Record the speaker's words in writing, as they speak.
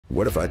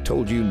What if I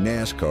told you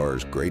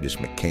NASCAR's greatest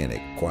mechanic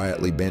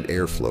quietly bent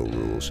airflow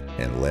rules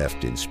and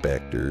left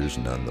inspectors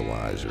none the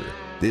wiser?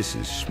 This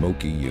is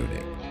Smokey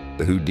Yunick,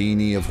 the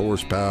Houdini of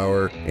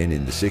horsepower, and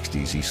in the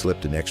 60s he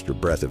slipped an extra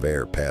breath of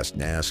air past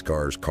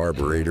NASCAR's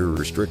carburetor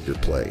restrictor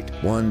plate.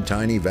 One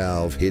tiny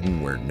valve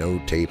hidden where no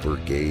tape or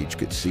gauge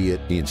could see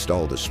it, he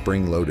installed a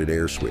spring-loaded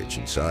air switch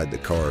inside the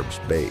carb's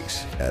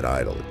base. At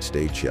idle, it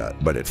stayed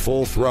shut, but at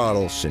full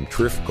throttle,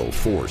 centrifugal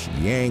force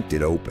yanked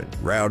it open,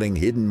 routing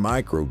hidden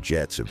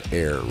microjets of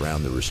air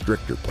around the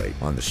restrictor plate.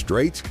 On the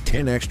straights,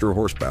 10 extra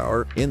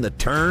horsepower. In the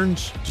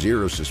turns,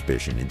 zero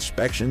suspicion.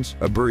 Inspections,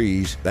 a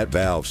breeze. That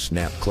valve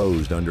snapped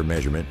closed under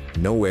measurement.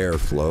 No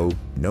airflow,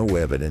 no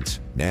evidence.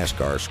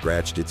 NASCAR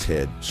scratched its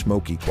head.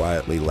 Smokey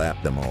quietly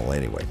lapped them all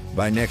anyway.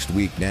 By next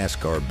week,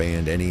 NASCAR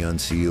banned any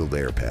unsealed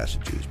air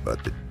passages,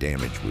 but the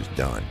damage was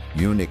done.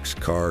 Yunick's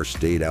car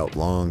stayed out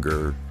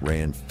longer,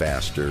 ran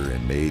faster,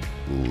 and made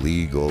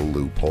legal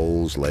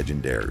loopholes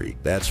legendary.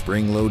 That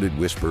spring-loaded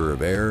whisper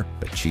of air,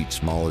 a cheat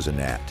small as a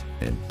gnat,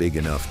 and big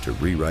enough to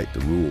rewrite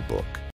the rule book.